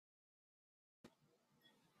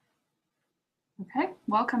Okay,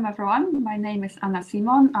 welcome everyone. My name is Anna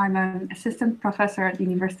Simon. I'm an assistant professor at the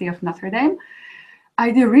University of Notre Dame. I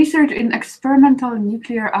do research in experimental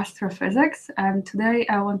nuclear astrophysics, and today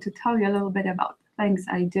I want to tell you a little bit about things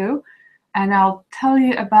I do, and I'll tell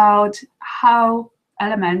you about how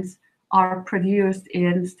elements are produced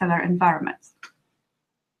in stellar environments.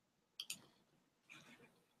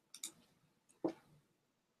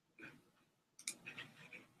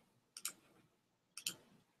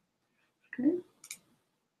 Okay.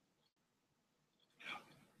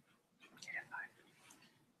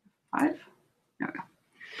 Five. There we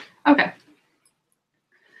go. Okay.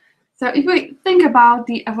 So if we think about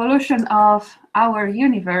the evolution of our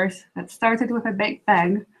universe that started with a Big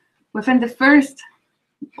Bang, within the first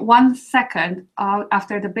 1 second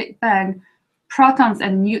after the Big Bang, protons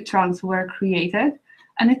and neutrons were created,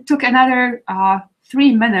 and it took another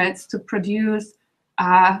 3 minutes to produce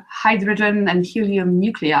hydrogen and helium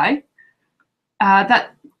nuclei.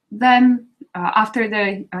 That then, after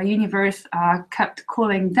the universe kept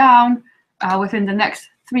cooling down, within the next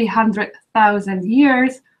 300,000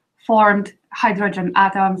 years, formed hydrogen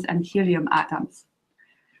atoms and helium atoms.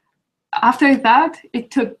 After that,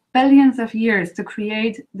 it took billions of years to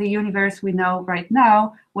create the universe we know right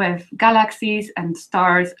now, with galaxies and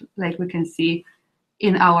stars like we can see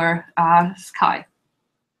in our sky.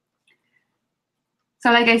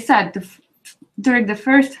 So like I said, during the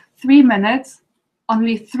first 3 minutes,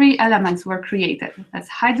 only 3 elements were created. That's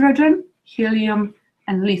hydrogen, helium,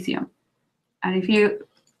 and lithium. And if you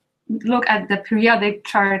look at the periodic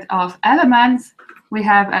chart of elements, we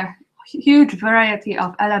have a huge variety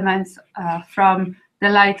of elements from the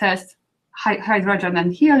lightest hydrogen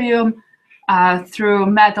and helium through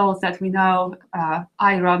metals that we know,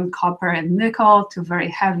 iron, copper, and nickel, to very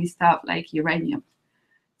heavy stuff like uranium.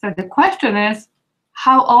 So the question is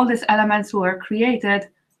how all these elements were created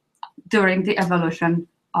during the evolution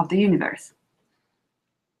of the universe.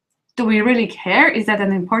 Do we really care? Is that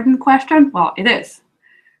an important question? Well, it is.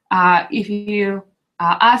 If you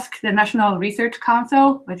ask the National Research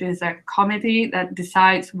Council, which is a committee that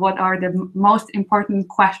decides what are the most important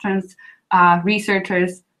questions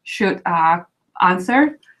researchers should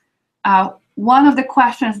answer, one of the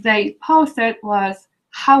questions they posted was,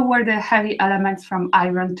 how were the heavy elements from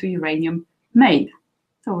iron to uranium made?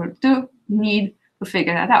 So we do need to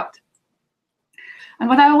figure that out. And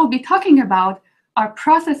what I will be talking about are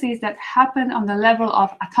processes that happen on the level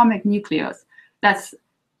of atomic nucleus. That's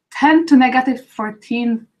 10 to negative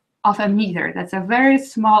 14 of a meter. That's a very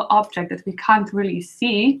small object that we can't really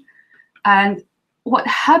see. And what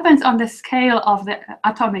happens on the scale of the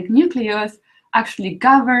atomic nucleus actually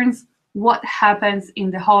governs what happens in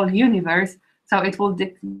the whole universe. So it will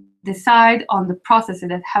decide on the processes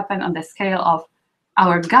that happen on the scale of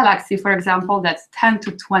our galaxy, for example, that's 10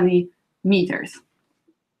 to 20 meters.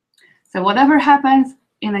 So whatever happens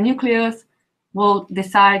in the nucleus will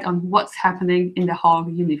decide on what's happening in the whole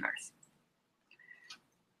universe.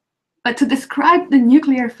 But to describe the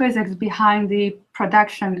nuclear physics behind the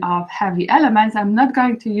production of heavy elements, I'm not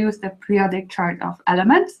going to use the periodic chart of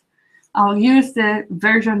elements. I'll use the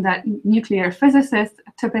version that nuclear physicists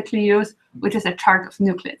typically use, which is a chart of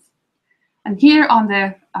nucleus. And here on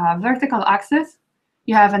the vertical axis,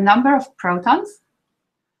 you have a number of protons,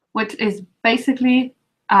 which is basically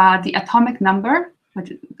the atomic number,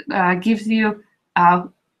 which gives you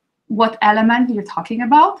what element you're talking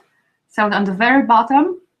about. So on the very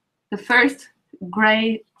bottom, the first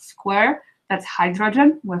gray square, that's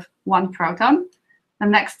hydrogen with 1 proton. The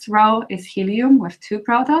next row is helium with 2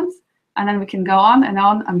 protons. And then we can go on and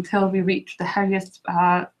on until we reach the heaviest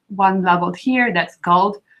one labeled here, that's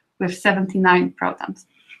gold, with 79 protons.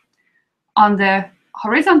 On the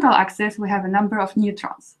horizontal axis, we have a number of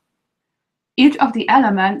neutrons. Each of the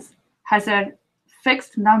elements has a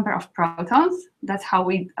fixed number of protons. That's how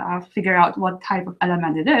we figure out what type of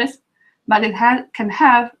element it is. But it can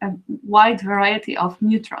have a wide variety of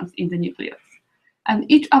neutrons in the nucleus. And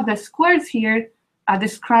each of the squares here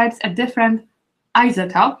describes a different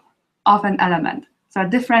isotope of an element. So a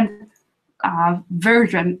different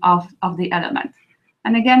version of the element.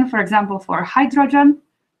 And again, for example, for hydrogen,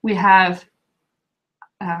 we have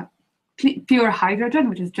pure hydrogen,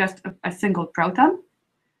 which is just a single proton.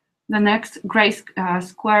 The next gray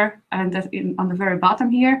square, and on the very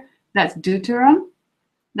bottom here, that's deuteron.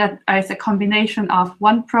 That is a combination of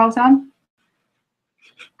 1 proton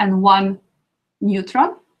and 1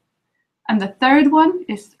 neutron. And the third one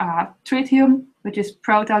is tritium, which is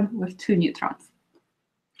proton with 2 neutrons.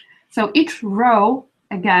 So each row,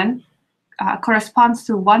 again, corresponds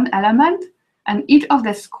to 1 element, and each of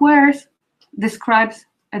the squares describes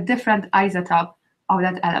a different isotope of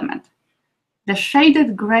that element. The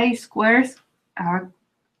shaded gray squares are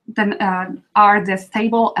the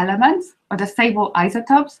stable elements or the stable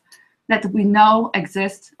isotopes that we know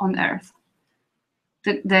exist on Earth.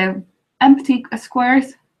 The empty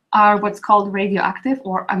squares are what's called radioactive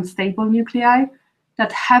or unstable nuclei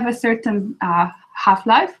that have a certain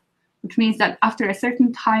half-life, which means that after a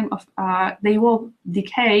certain time they will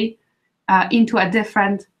decay into a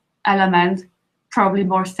different element, probably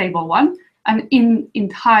more stable one, and in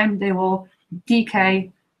time they will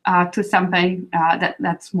decay to something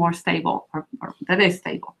that's more stable or that is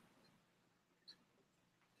stable.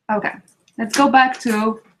 Okay, let's go back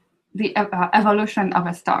to the evolution of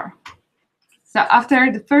a star. So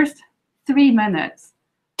after the first 3 minutes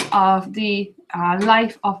of the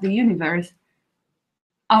life of the universe,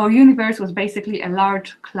 our universe was basically a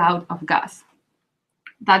large cloud of gas.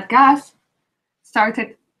 That gas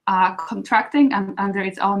started contracting under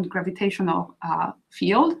its own gravitational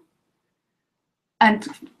field, and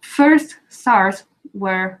first stars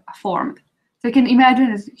were formed. So you can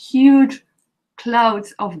imagine these huge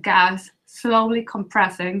clouds of gas slowly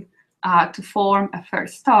compressing to form a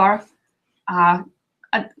first star.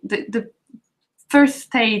 The first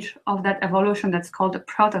stage of that evolution, that's called a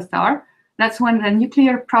protostar, that's when the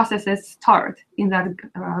nuclear processes start in that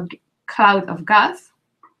cloud of gas.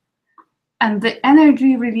 And the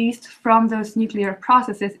energy released from those nuclear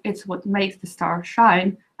processes is what makes the star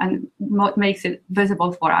shine and what makes it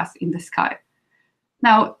visible for us in the sky.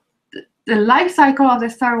 Now, the life cycle of the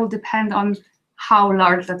star will depend on how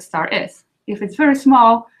large that star is. If it's very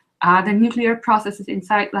small, the nuclear processes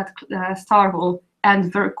inside that star will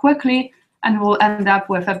end very quickly and will end up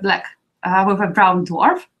with a brown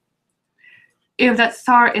dwarf. If that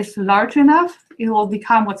star is large enough, it will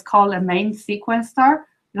become what's called a main sequence star,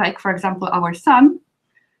 like, for example, our sun,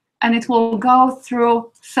 and it will go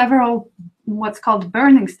through several what's called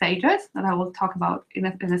burning stages that I will talk about in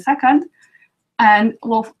a second, and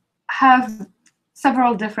will have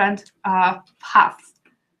several different paths.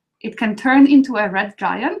 It can turn into a red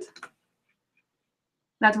giant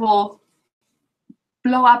that will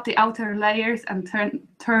blow up the outer layers and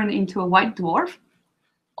turn into a white dwarf.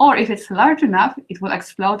 Or if it's large enough, it will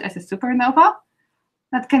explode as a supernova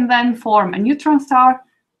that can then form a neutron star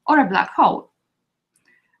or a black hole.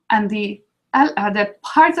 And the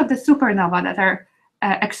parts of the supernova that are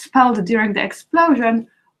expelled during the explosion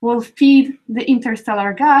will feed the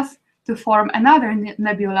interstellar gas to form another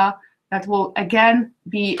nebula that will again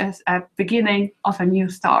be a beginning of a new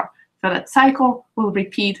star. So that cycle will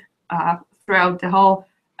repeat throughout the whole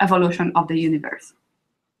evolution of the universe.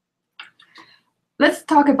 Let's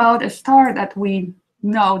talk about a star that we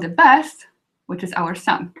know the best, which is our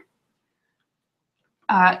sun.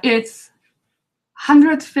 It's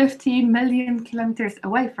 150 million kilometers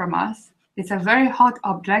away from us. It's a very hot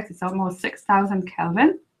object. It's almost 6,000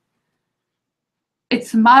 Kelvin.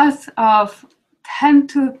 Its mass of 10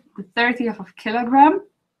 to the 30th of kilogram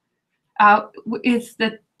is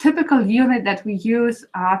the typical unit that we use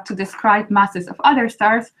to describe masses of other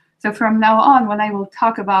stars. So from now on, when I will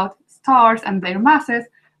talk about stars and their masses,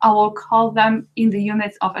 I will call them in the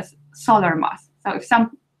units of a solar mass. So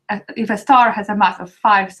if a star has a mass of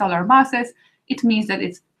 5 solar masses, it means that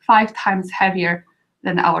it's 5 times heavier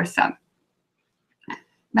than our sun.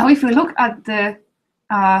 Now, if we look at the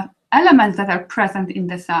elements that are present in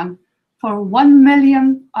the sun, for 1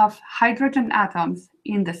 million of hydrogen atoms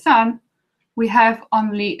in the sun, we have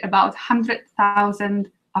only about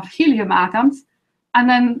 100,000 of helium atoms, and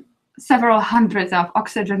then several hundreds of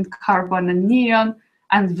oxygen, carbon, and neon,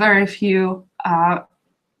 and very few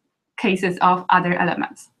cases of other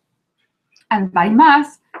elements. And by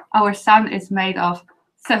mass, our sun is made of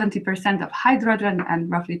 70% of hydrogen and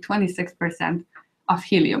roughly 26% of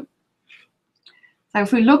helium. So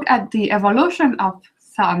if we look at the evolution of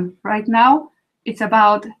sun right now, it's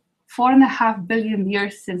about 4.5 billion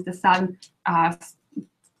years since the sun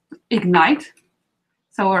ignite.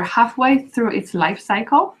 So we're halfway through its life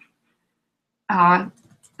cycle.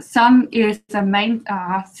 Sun is a main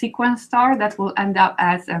sequence star that will end up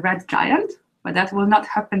as a red giant, but that will not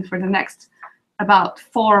happen for the next about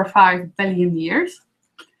 4 or 5 billion years.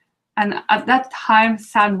 And at that time,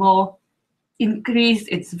 sun will increase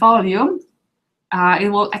its volume. It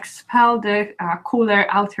will expel the cooler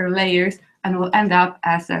outer layers and will end up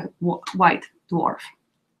as a white dwarf.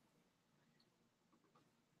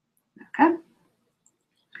 Okay.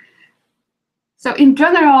 So in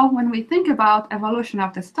general, when we think about evolution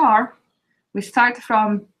of the star, we start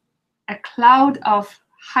from a cloud of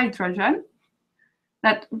hydrogen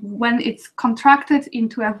that when it's contracted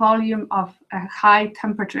into a volume of a high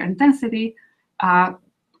temperature and density,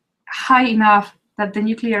 high enough that the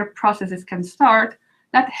nuclear processes can start,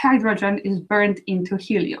 that hydrogen is burned into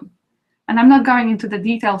helium. And I'm not going into the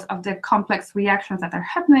details of the complex reactions that are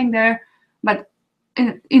happening there, but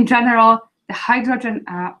in general, the hydrogen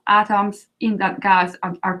atoms in that gas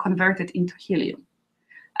are converted into helium.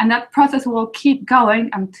 And that process will keep going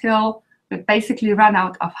until we basically run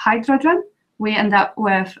out of hydrogen. We end up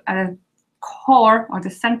with a core, or the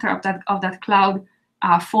center of that cloud,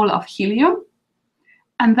 full of helium.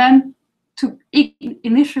 And then to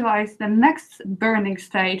initialize the next burning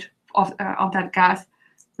stage of that gas,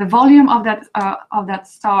 the volume of that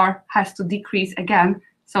star has to decrease again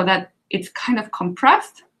so that it's kind of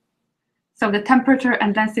compressed. So the temperature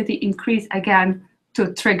and density increase again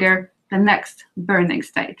to trigger the next burning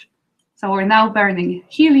stage. So we're now burning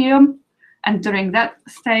helium, and during that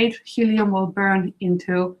stage, helium will burn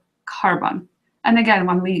into carbon. And again,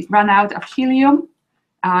 when we run out of helium,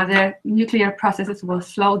 the nuclear processes will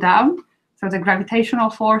slow down. So the gravitational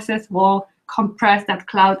forces will compress that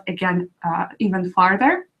cloud again even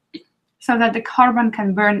farther, so that the carbon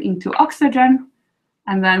can burn into oxygen.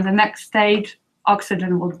 And then the next stage,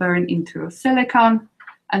 oxygen will burn into silicon,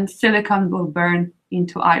 and silicon will burn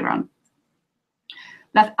into iron.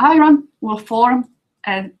 That iron will form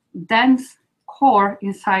a dense core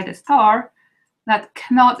inside a star that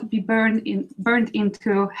cannot be burned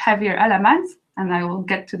into heavier elements, and I will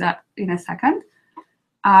get to that in a second.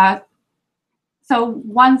 So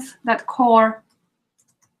once that core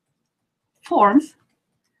forms,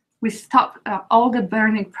 we stop all the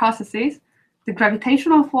burning processes. The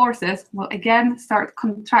gravitational forces will again start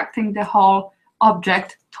contracting the whole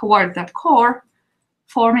object toward that core,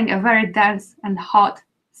 forming a very dense and hot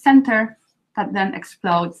center that then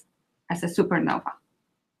explodes as a supernova.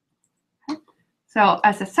 Okay. So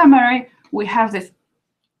as a summary, we have this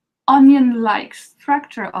onion-like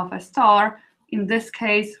structure of a star. In this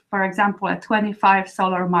case, for example, a 25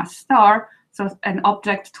 solar mass star, so an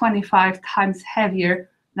object 25 times heavier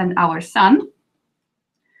than our sun.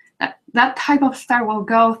 That type of star will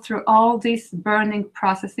go through all these burning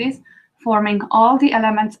processes, forming all the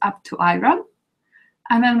elements up to iron.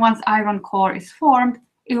 And then once iron core is formed,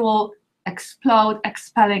 it will explode,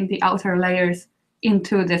 expelling the outer layers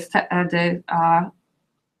into the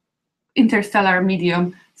interstellar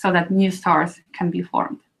medium so that new stars can be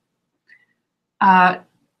formed.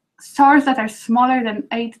 Stars that are smaller than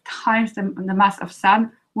 8 times the mass of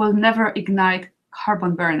sun will never ignite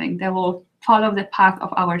carbon burning. They will follow the path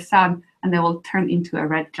of our sun, and they will turn into a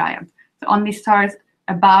red giant. So only stars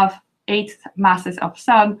above 8 masses of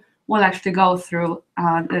sun will actually go through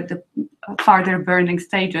the farther burning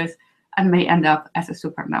stages and may end up as a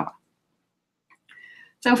supernova.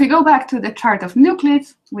 So if we go back to the chart of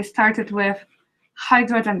nuclides, we started with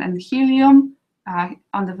hydrogen and helium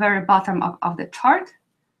on the very bottom of the chart.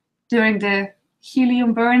 During the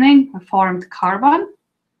helium burning, we formed carbon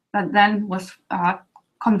that then was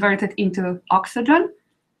converted into oxygen,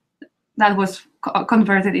 that was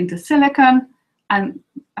converted into silicon, and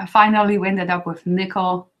finally we ended up with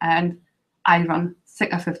nickel and iron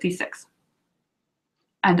 56.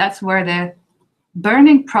 And that's where the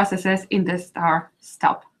burning processes in the star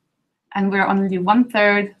stop. And we're only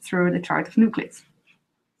 1/3 through the chart of nuclides.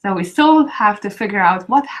 So we still have to figure out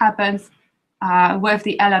what happens with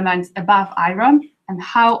the elements above iron and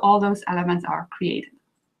how all those elements are created.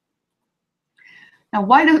 Now,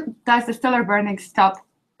 why does the stellar burning stop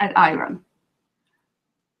at iron?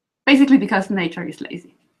 Basically because nature is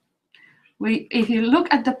lazy. If you look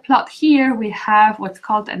at the plot here, we have what's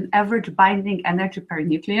called an average binding energy per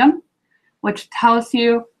nucleon, which tells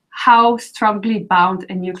you how strongly bound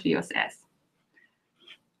a nucleus is.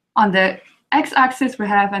 On the x-axis, we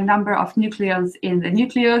have a number of nucleons in the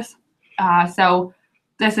nucleus. So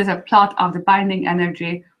this is a plot of the binding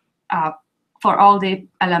energy for all the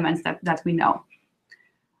elements that we know.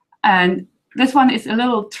 And this one is a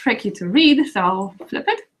little tricky to read, so I'll flip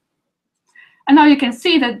it. And now you can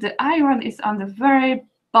see that the iron is on the very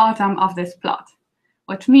bottom of this plot,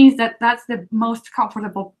 which means that that's the most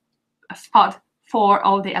comfortable spot for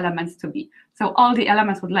all the elements to be. So all the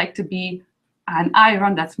elements would like to be an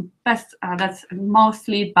iron that's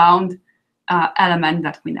mostly bound element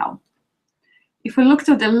that we know. If we look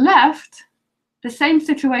to the left, the same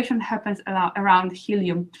situation happens around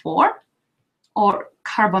helium-4 or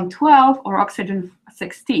carbon-12 or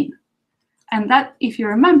oxygen-16. And that, if you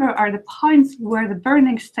remember, are the points where the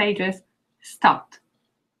burning stages stopped.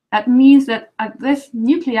 That means that at this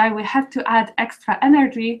nuclei, we had to add extra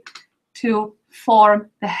energy to form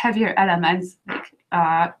the heavier elements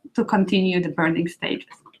to continue the burning stages.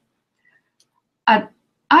 At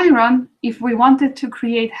iron, if we wanted to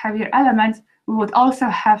create heavier elements, we would also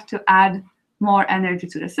have to add more energy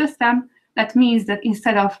to the system. That means that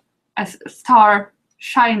instead of a star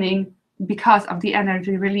shining because of the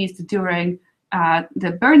energy released during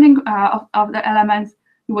the burning of the elements,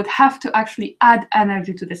 you would have to actually add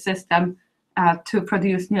energy to the system to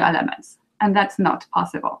produce new elements, and that's not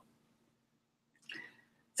possible.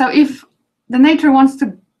 So if the nature wants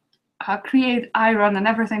to create iron and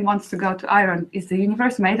everything wants to go to iron, is the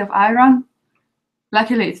universe made of iron?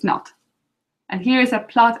 Luckily, it's not. And here is a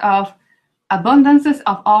plot of abundances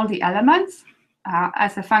of all the elements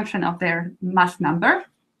as a function of their mass number.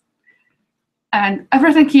 And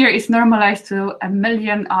everything here is normalized to 1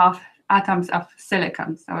 million of atoms of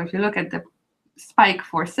silicon. So if you look at the spike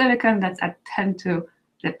for silicon, that's at 10 to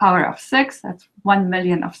the power of 6. That's 1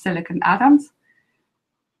 million of silicon atoms.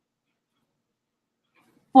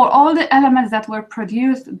 For all the elements that were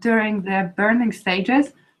produced during the burning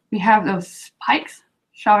stages, we have those spikes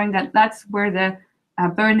showing that that's where the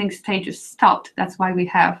burning stages stopped. That's why we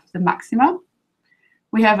have the maximum.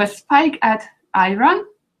 We have a spike at iron.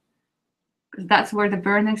 That's where the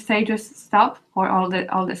burning stages stop for all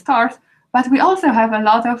the stars. But we also have a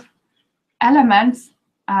lot of elements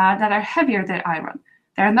that are heavier than iron.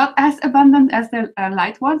 They're not as abundant as the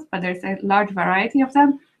light ones, but there's a large variety of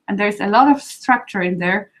them. And there's a lot of structure in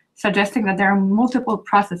there, suggesting that there are multiple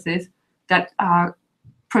processes that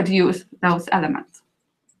produce those elements.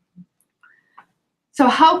 So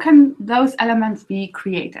how can those elements be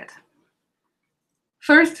created?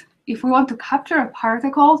 First, if we want to capture a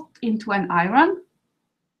particle into an iron,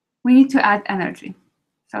 we need to add energy.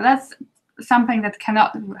 So that's something that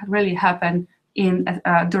cannot really happen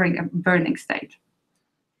during a burning stage.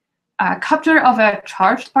 Capture of a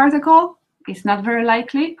charged particle is not very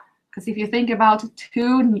likely, because if you think about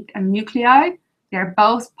two nuclei, they're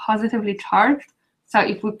both positively charged. So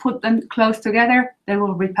if we put them close together, they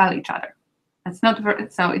will repel each other. That's not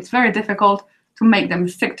so it's very difficult to make them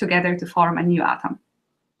stick together to form a new atom.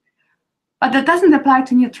 But that doesn't apply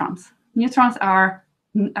to neutrons. Neutrons are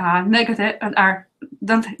negative,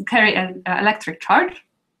 don't carry an electric charge.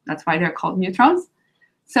 That's why they're called neutrons.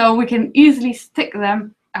 So we can easily stick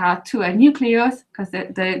them to a nucleus because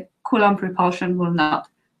the Coulomb repulsion will not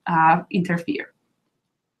interfere.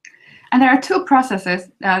 And there are two processes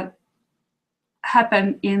that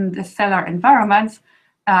happen in the stellar environments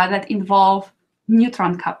that involve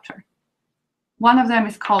neutron capture. One of them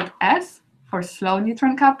is called S for slow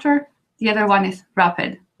neutron capture. The other one is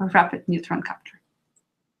rapid, or rapid neutron capture.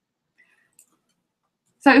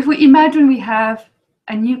 So if we imagine we have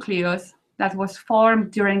a nucleus that was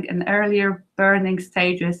formed during an earlier burning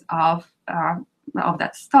stages of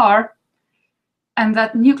that star, and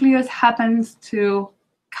that nucleus happens to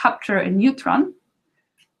capture a neutron,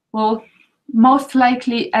 we'll most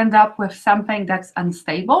likely end up with something that's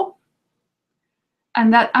unstable.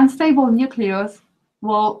 And that unstable nucleus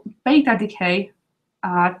will beta decay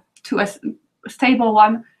to a stable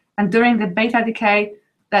one. And during the beta decay,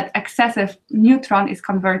 that excessive neutron is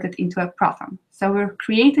converted into a proton. So we're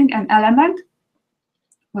creating an element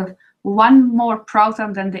with one more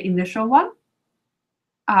proton than the initial one.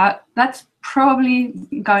 That's probably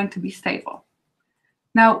going to be stable.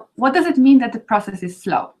 Now, what does it mean that the process is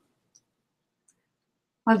slow?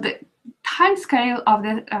 Well, the time scale of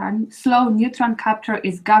the slow neutron capture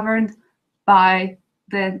is governed by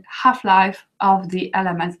the half-life of the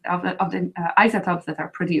elements, of the isotopes that are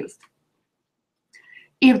produced.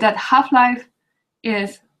 If that half-life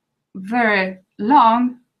is very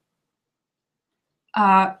long,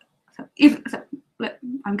 I'm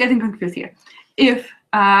getting confused here. If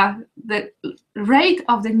the rate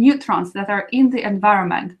of the neutrons that are in the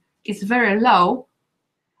environment is very low,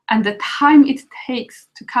 and the time it takes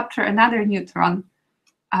to capture another neutron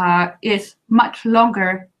is much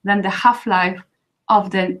longer than the half-life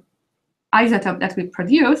of the isotope that we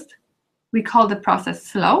produced, we call the process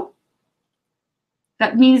slow.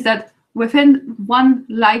 That means that within one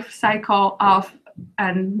life cycle of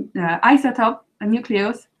an isotope, a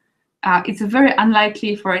nucleus, it's very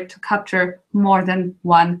unlikely for it to capture more than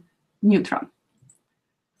one neutron.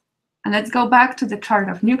 And let's go back to the chart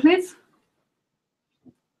of nucleus.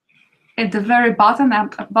 At the very bottom,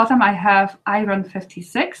 I have iron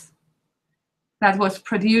 56 that was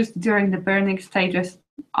produced during the burning stages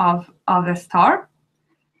of a star.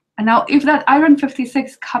 And now if that iron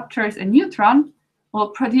 56 captures a neutron, we'll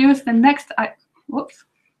produce the next, whoops.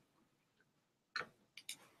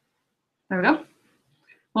 There we go.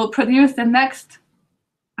 We'll produce the next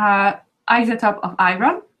isotope of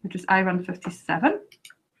iron, which is iron 57.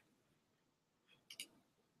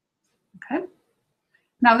 Okay.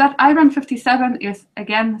 Now that iron 57 is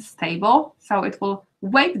again stable, so it will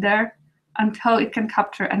wait there until it can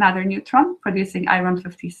capture another neutron, producing iron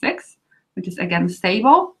 56, which is again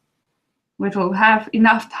stable, which will have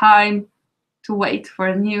enough time to wait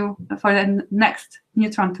for the next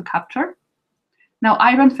neutron to capture. Now,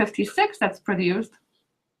 iron 56 that's produced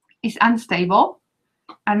is unstable,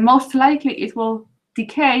 and most likely it will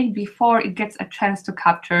decay before it gets a chance to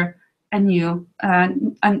capture a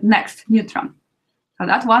next neutron. So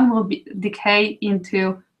that one will decay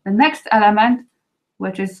into the next element,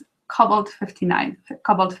 which is cobalt 59.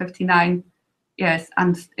 Cobalt 59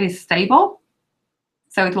 is stable,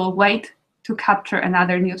 so it will wait to capture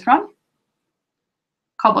another neutron.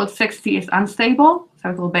 Cobalt 60 is unstable, so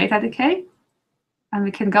it will beta decay. And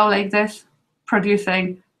we can go like this,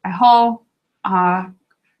 producing a whole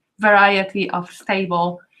variety of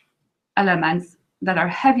stable elements that are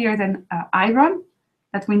heavier than iron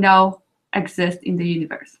that we know exist in the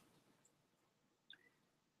universe.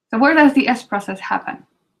 So where does the S process happen?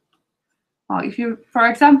 Well, if you, for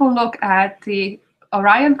example, look at the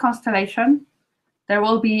Orion constellation, there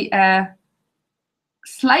will be a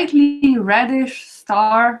slightly reddish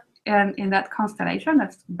star in that constellation.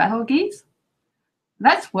 That's Betelgeuse.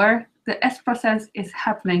 That's where the S process is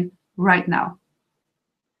happening right now.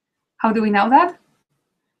 How do we know that?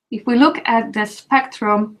 If we look at the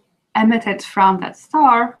spectrum emitted from that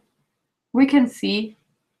star, we can see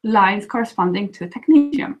lines corresponding to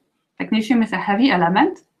technetium. Technetium is a heavy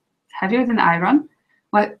element, it's heavier than iron,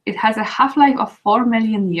 but it has a half-life of 4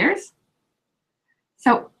 million years.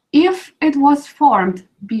 So if it was formed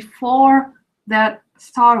before the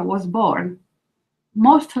star was born,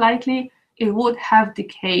 most likely it would have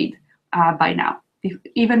decayed by now,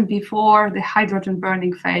 even before the hydrogen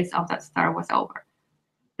burning phase of that star was over.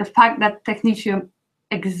 The fact that technetium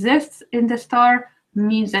exists in the star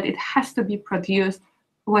means that it has to be produced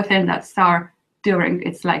within that star during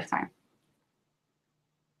its lifetime.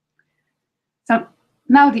 So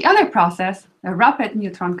now the other process, the rapid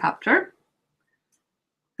neutron capture,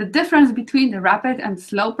 the difference between the rapid and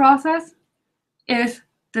slow process is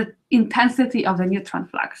the intensity of the neutron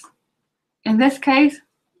flux. In this case,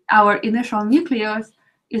 our initial nucleus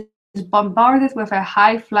is bombarded with a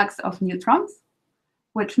high flux of neutrons,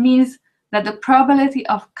 which means that the probability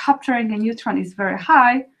of capturing a neutron is very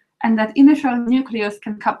high, and that initial nucleus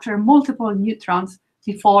can capture multiple neutrons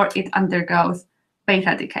before it undergoes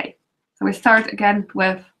beta decay. So we start again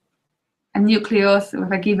with a nucleus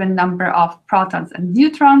with a given number of protons and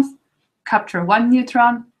neutrons, capture one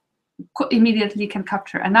neutron, immediately can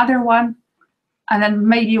capture another one, and then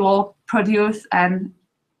maybe we'll produce an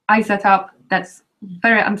isotope that's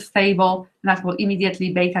very unstable, and that will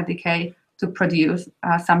immediately beta decay to produce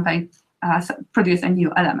produce a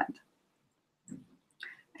new element.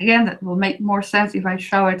 Again, that will make more sense if I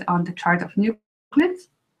show it on the chart of nuclides.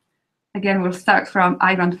 Again, we'll start from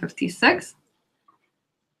iron 56.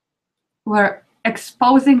 We're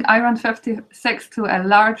exposing iron 56 to a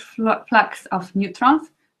large flux of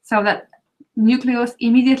neutrons so that nucleus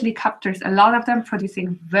immediately captures a lot of them,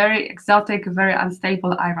 producing very exotic, very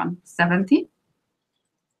unstable iron 70.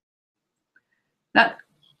 That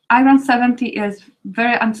iron 70 is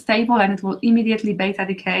very unstable, and it will immediately beta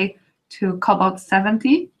decay to cobalt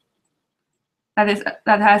 70.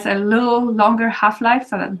 That has a little longer half-life,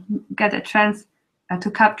 so that get a chance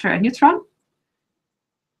to capture a neutron.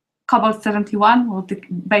 Cobalt 71 will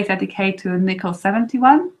beta decay to nickel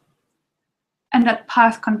 71. And that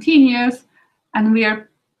path continues, and we are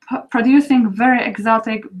producing very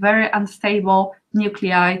exotic, very unstable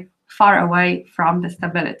nuclei far away from the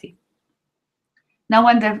stability. Now,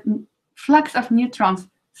 when the flux of neutrons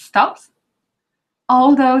stops,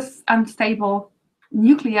 all those unstable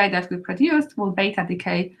nuclei that we produced will beta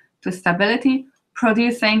decay to stability,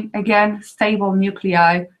 producing, again, stable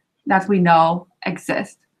nuclei that we know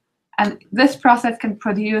exist. And this process can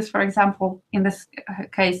produce, for example, in this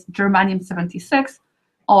case, germanium-76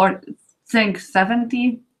 or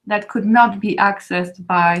zinc-70 that could not be accessed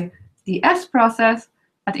by the S process,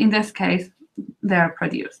 but in this case, they're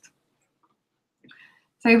produced.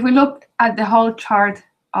 So if we look at the whole chart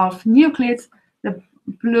of nuclides, the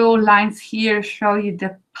blue lines here show you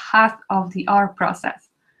the path of the R process.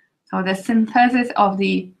 So the synthesis of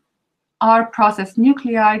the R process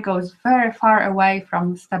nuclei goes very far away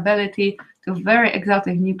from stability to very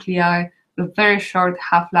exotic nuclei with very short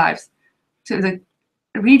half-lives to the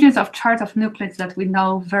regions of chart of nuclides that we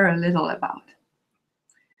know very little about.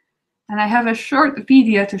 And I have a short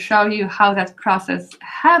video to show you how that process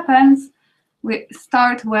happens. We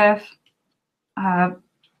start with,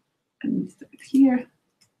 here,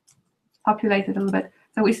 populate it a little bit.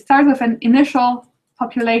 So we start with an initial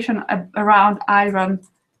population around iron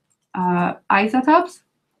isotopes.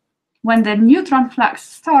 when the neutron flux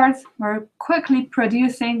starts, we're quickly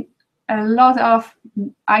producing a lot of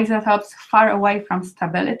isotopes far away from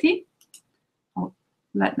stability. I'll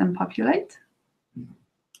let them populate.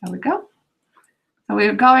 There we go. So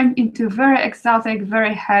we're going into very exotic,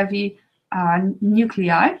 very heavy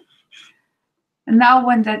nuclei. And now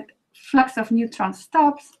when the flux of neutrons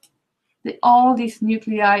stops, all these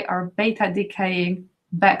nuclei are beta decaying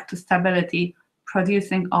back to stability,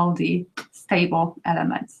 producing all the stable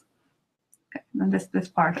elements. Okay. And this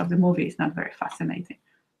part of the movie is not very fascinating.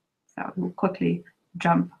 So we'll quickly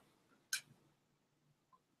jump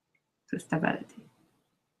to stability.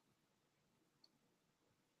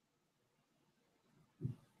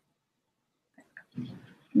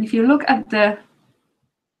 And if you look at the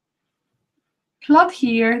plot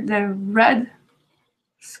here, the red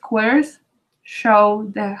squares show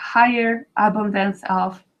the higher abundance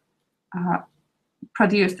of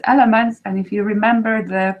produced elements. And if you remember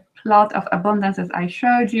the plot of abundances I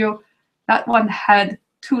showed you, that one had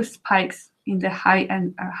 2 spikes in the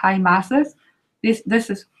high masses. This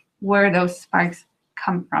is where those spikes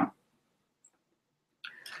come from.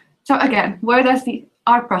 So again, where does the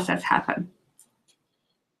R process happen?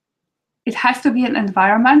 It has to be an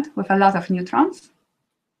environment with a lot of neutrons.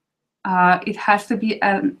 It has to be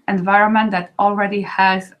an environment that already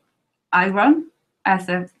has iron as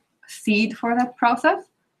a seed for that process.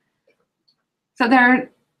 So there are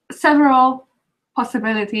several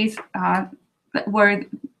possibilities where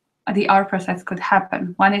the R process could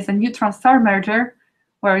happen. One is a neutron star merger,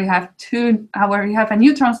 where you have a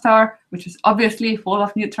neutron star, which is obviously full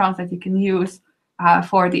of neutrons that you can use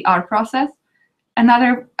for the R process.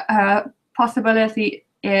 Another possibility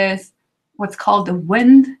is what's called the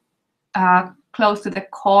wind, close to the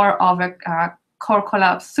core of a core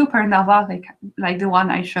collapse supernova, like the one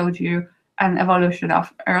I showed you an evolution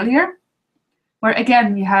of earlier, where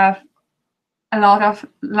again you have a lot of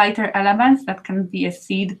lighter elements that can be a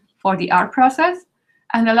seed for the R process,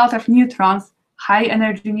 and a lot of neutrons, high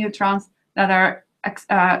energy neutrons, that are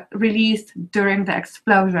released during the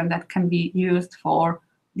explosion that can be used for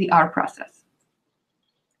the R process.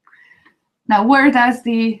 Now, where does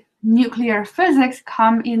the nuclear physics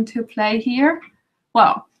come into play here?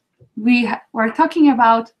 Well, we're talking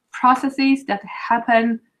about processes that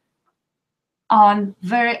happen on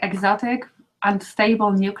very exotic,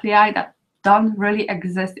 unstable nuclei that don't really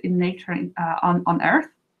exist in nature on Earth.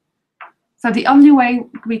 So the only way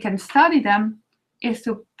we can study them is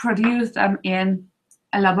to produce them in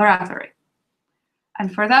a laboratory.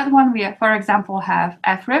 And for that one, we, for example, have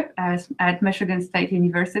FRIP at Michigan State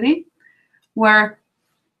University, where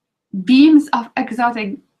beams of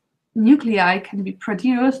exotic nuclei can be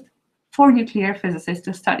produced for nuclear physicists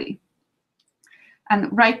to study.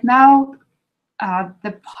 And right now,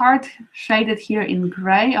 the part shaded here in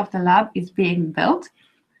gray of the lab is being built.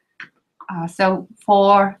 So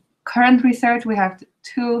for current research, we have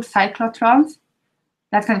 2 cyclotrons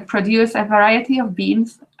that can produce a variety of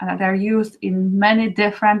beams that are used in many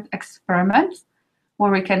different experiments,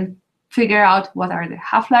 where we can figure out what are the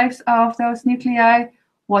half-lives of those nuclei,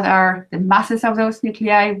 what are the masses of those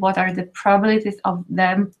nuclei, what are the probabilities of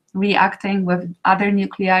them reacting with other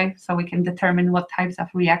nuclei, so we can determine what types of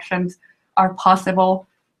reactions are possible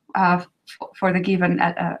for the given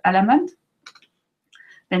element.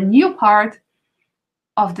 The new part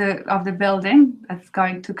of the building that's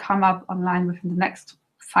going to come up online within the next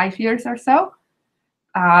 5 years or so,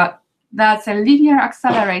 that's a linear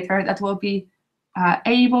accelerator that will be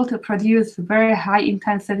able to produce very high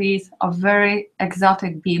intensities of very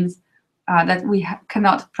exotic beams that we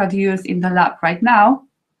cannot produce in the lab right now.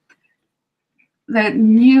 The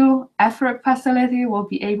new FRIP facility will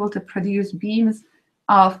be able to produce beams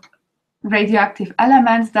of radioactive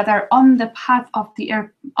elements that are on the path of the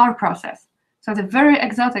R process. So the very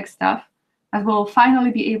exotic stuff that we'll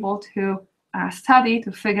finally be able to study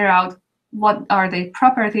to figure out what are the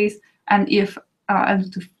properties and if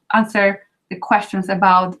and to answer the questions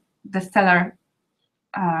about the stellar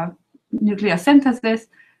nucleosynthesis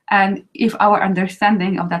and if our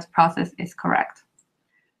understanding of that process is correct.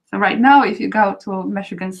 So right now, if you go to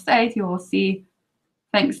Michigan State, you will see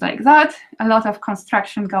things like that, a lot of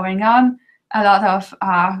construction going on, a lot of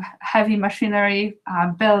heavy machinery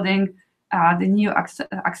building the new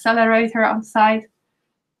accelerator on site.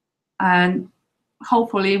 And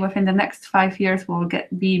hopefully within the next 5 years, we'll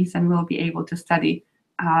get beams and we'll be able to study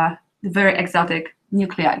the very exotic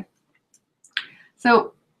nuclei.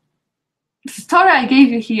 So the story I gave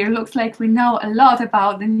you here looks like we know a lot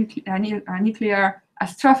about the nuclear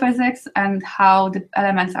astrophysics and how the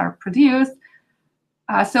elements are produced.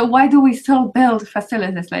 So why do we still build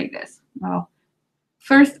facilities like this? Well,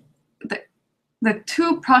 first, the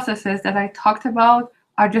two processes that I talked about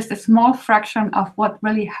are just a small fraction of what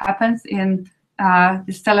really happens in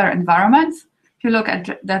the stellar environments. If you look at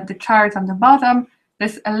the chart on the bottom,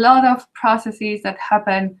 there's a lot of processes that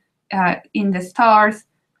happen in the stars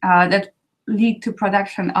that lead to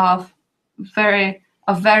production of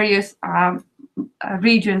various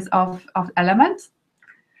regions of elements.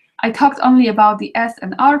 I talked only about the S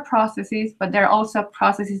and R processes, but there are also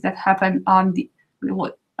processes that happen on the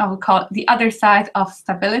what I would call the other side of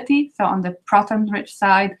stability, so on the proton-rich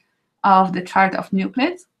side of the chart of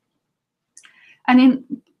nucleus. And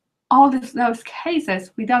in all those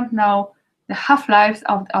cases, we don't know the half-lives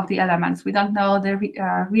of the elements. We don't know the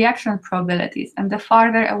reaction probabilities. And the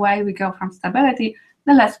farther away we go from stability,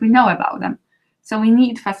 the less we know about them. So we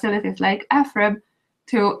need facilities like EFRIB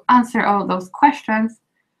to answer all those questions,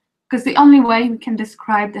 because the only way we can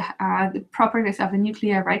describe the properties of the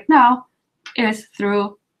nuclei right now is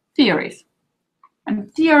through theories.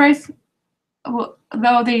 And theories,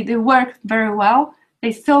 though they work very well,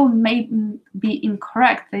 they still may be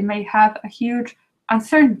incorrect. They may have a huge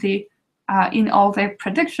uncertainty in all their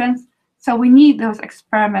predictions. So we need those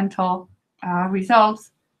experimental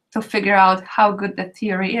results to figure out how good the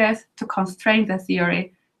theory is, to constrain the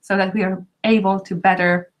theory so that we are able to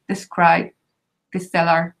better describe the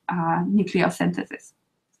stellar nucleosynthesis.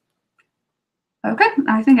 Okay,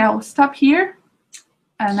 I think I will stop here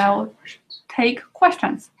and I will take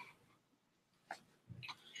questions.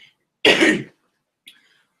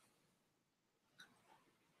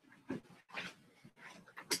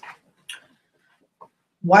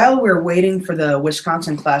 While we're waiting for the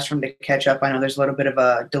Wisconsin classroom to catch up, I know there's a little bit of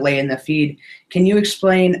a delay in the feed. Can you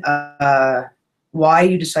explain why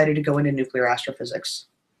you decided to go into nuclear astrophysics?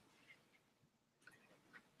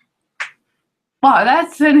 Wow,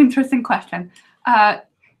 that's an interesting question.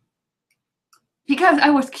 Because I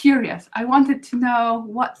was curious. I wanted to know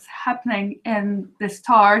what's happening in the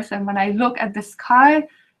stars. And when I look at the sky,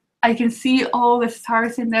 I can see all the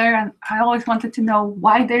stars in there. And I always wanted to know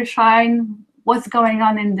why they shine, what's going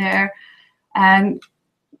on in there, and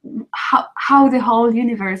how the whole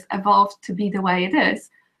universe evolved to be the way it is.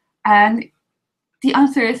 And the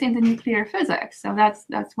answer is in the nuclear physics. So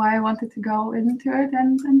that's why I wanted to go into it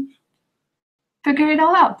and figure it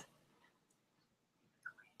all out.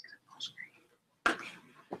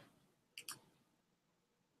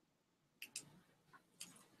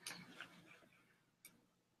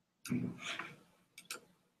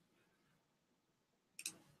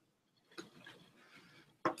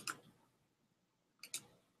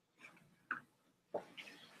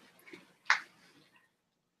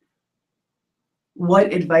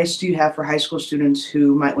 What advice do you have for high school students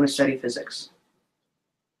who might want to study physics?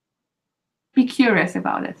 Be curious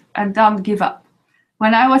about it and don't give up.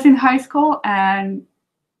 When I was in high school and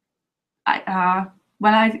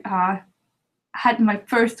when I had my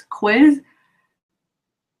first quiz,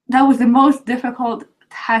 that was the most difficult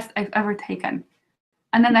test I've ever taken.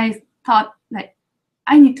 And then I thought, like,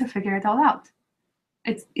 I need to figure it all out.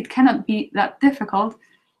 It cannot be that difficult,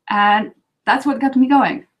 and that's what got me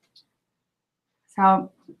going.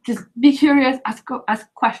 So just be curious,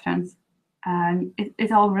 ask questions, and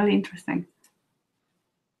it's all really interesting.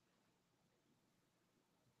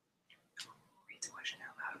 Read the question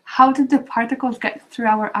out loud. How did the particles get through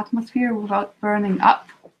our atmosphere without burning up?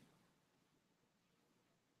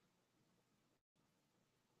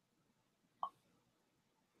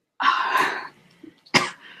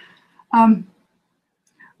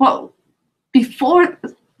 Well,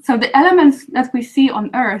 so the elements that we see on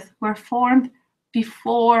Earth were formed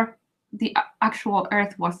before the actual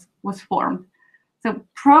Earth was formed. So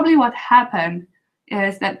probably what happened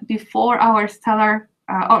is that before our solar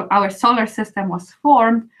system was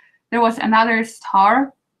formed, there was another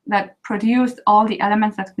star that produced all the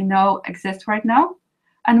elements that we know exist right now.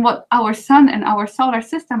 And what our sun and our solar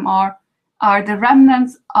system are the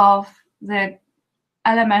remnants of the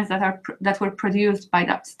elements that were produced by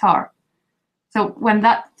that star. So when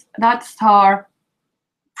that star,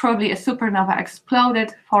 probably a supernova,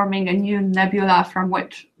 exploded, forming a new nebula from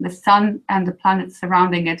which the sun and the planets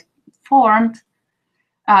surrounding it formed,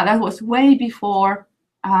 that was way before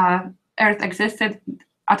Earth existed,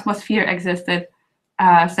 atmosphere existed.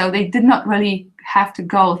 So they did not really have to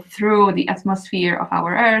go through the atmosphere of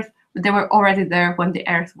our Earth, but they were already there when the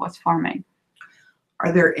Earth was forming.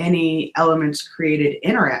 Are there any elements created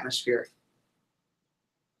in our atmosphere?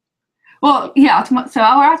 Well, yeah, so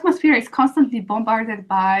our atmosphere is constantly bombarded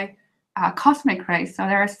by cosmic rays. So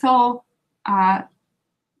there are still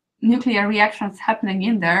nuclear reactions happening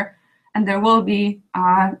in there, and there will be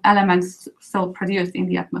elements still produced in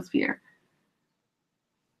the atmosphere.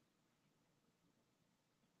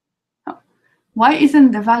 Why isn't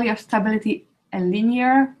the value of stability a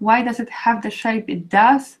linear? Why does it have the shape it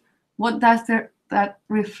does? What does that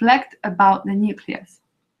reflect about the nucleus?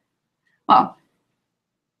 Well,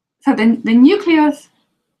 so the nucleus,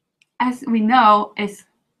 as we know, is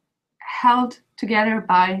held together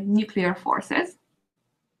by nuclear forces.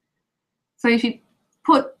 So if you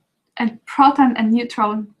put a proton and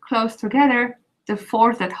neutron close together, the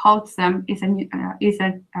force that holds them is a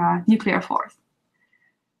nuclear force.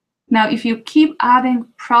 Now, if you keep adding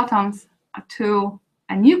protons to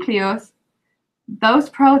a nucleus, those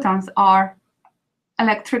protons are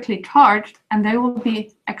electrically charged and they will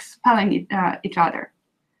be expelling each other.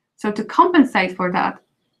 So to compensate for that,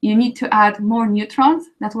 you need to add more neutrons.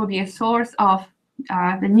 That will be a source of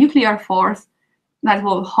the nuclear force that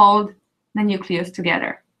will hold the nucleus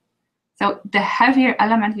together. So the heavier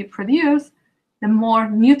element you produce, the more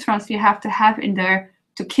neutrons you have to have in there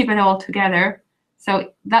to keep it all together.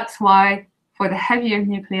 So that's why for the heavier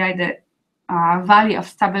nuclei, the value of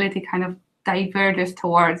stability kind of diverges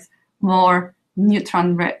towards more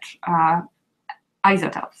neutron-rich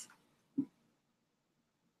isotopes.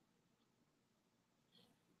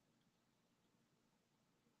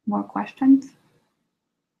 More questions?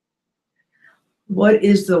 What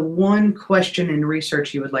is the one question in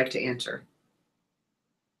research you would like to answer?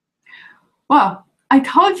 Well, I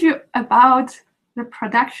told you about the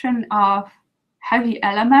production of heavy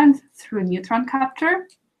elements through neutron capture,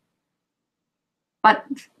 but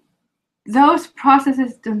those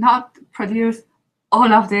processes do not produce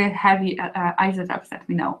all of the heavy isotopes that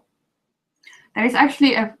we know. There is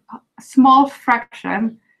actually a small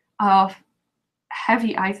fraction of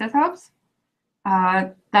heavy isotopes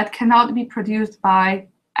that cannot be produced by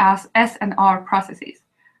S and R processes.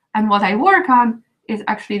 And what I work on is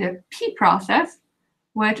actually the P process,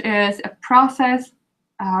 which is a process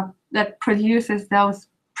that produces those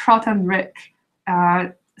proton-rich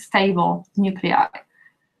stable nuclei.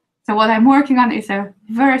 So what I'm working on is a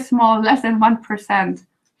very small, less than 1%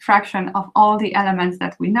 fraction of all the elements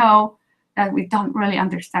that we know that we don't really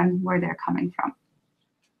understand where they're coming from.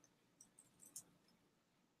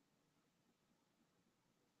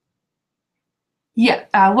 Yeah,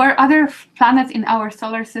 were other planets in our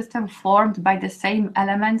solar system formed by the same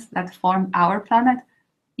elements that form our planet?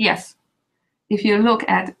 Yes. If you look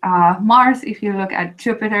at Mars, if you look at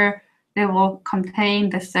Jupiter, they will contain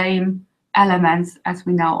the same elements as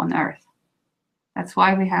we know on Earth. That's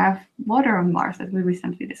why we have water on Mars that we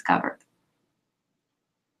recently discovered.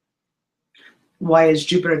 Why is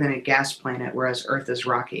Jupiter then a gas planet, whereas Earth is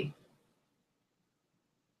rocky?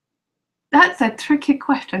 That's a tricky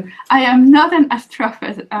question. I am not an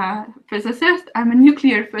astrophysicist, I'm a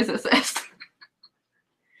nuclear physicist.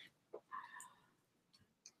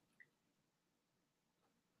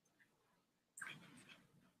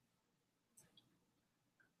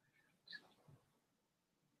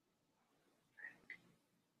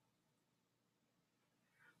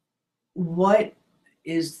 What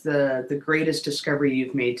is the greatest discovery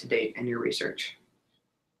you've made to date in your research?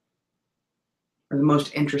 Or the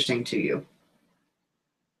most interesting to you?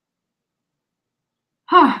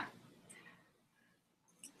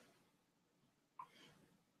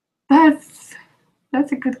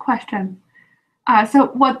 That's a good question. So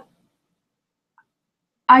what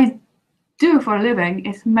I do for a living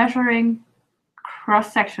is measuring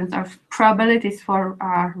cross-sections of probabilities for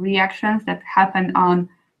reactions that happen on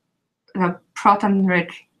the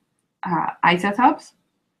proton-rich isotopes.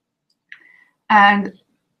 And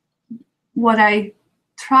what I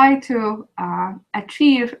try to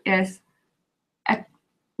achieve is a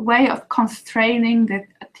way of constraining the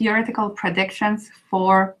theoretical predictions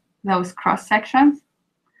for those cross-sections.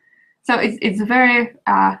 So it's very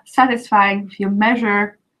satisfying if you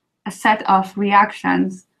measure a set of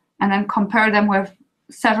reactions and then compare them with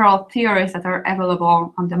several theories that are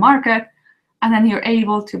available on the market, and then you're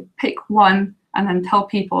able to pick one and then tell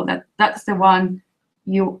people that that's the one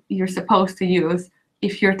you're supposed to use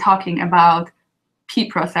if you're talking about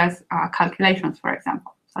P-process calculations, for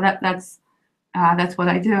example. So that's what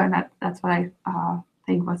I do, and that's what I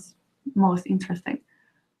think was most interesting.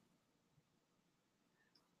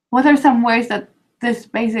 What are some ways that this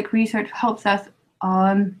basic research helps us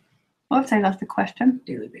on, whoops, I lost the question.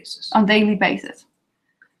 Daily basis. On daily basis.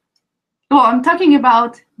 Well, I'm talking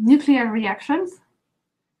about nuclear reactions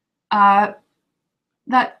that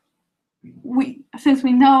since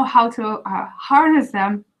we know how to harness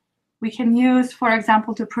them, we can use, for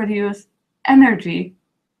example, to produce energy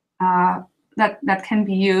that can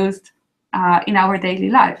be used in our daily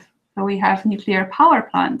life. So we have nuclear power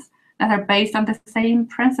plants that are based on the same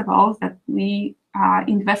principles that we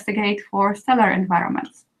investigate for stellar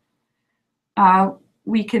environments.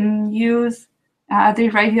 we can use the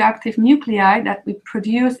radioactive nuclei that we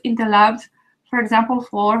produce in the labs, for example,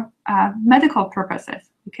 for medical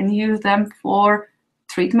purposes. We can use them for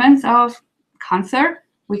treatments of cancer.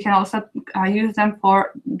 We can also use them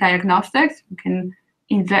for diagnostics. We can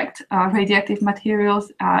inject radioactive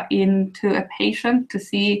materials into a patient to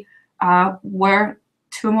see where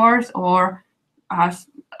tumors or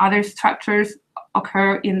other structures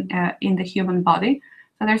occur in the human body.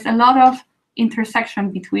 So there's a lot of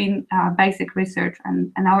intersection between basic research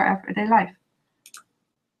and our everyday life.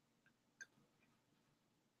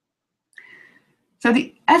 So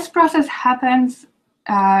the S process happens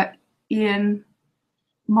in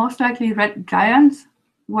most likely red giants,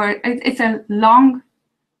 where it's a long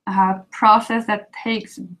process that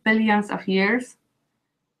takes billions of years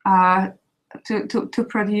to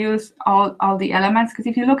produce all the elements. Because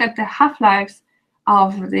if you look at the half-lives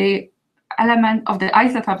of the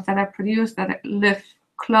isotopes that are produced that live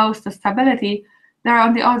close to stability, they're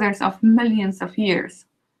on the orders of millions of years.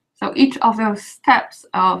 So each of those steps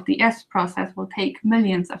of the S process will take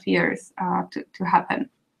millions of years to happen.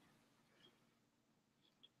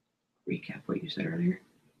 Recap what you said earlier.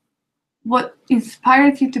 What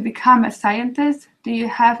inspired you to become a scientist? Do you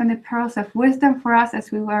have any pearls of wisdom for us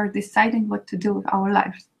as we were deciding what to do with our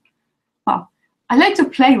lives? Well, I like to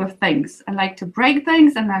play with things. I like to break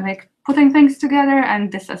things, and I like putting things together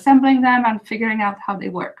and disassembling them and figuring out how they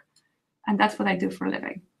work. And that's what I do for a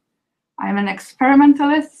living. I'm an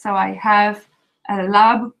experimentalist, so I have a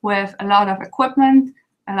lab with a lot of equipment,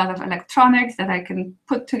 a lot of electronics that I can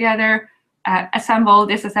put together, assemble,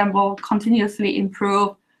 disassemble, continuously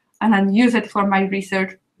improve, and then use it for my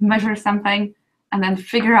research, measure something, and then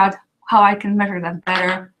figure out how I can measure that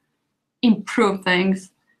better, improve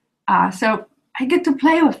things. So I get to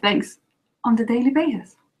play with things on the daily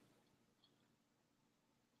basis.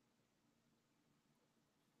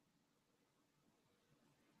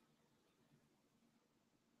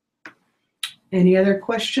 Any other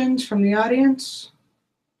questions from the audience?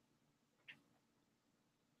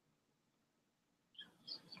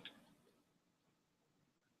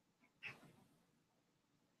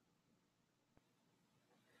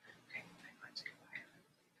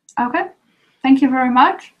 Okay, thank you very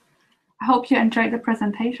much. I hope you enjoyed the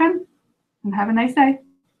presentation, and have a nice day.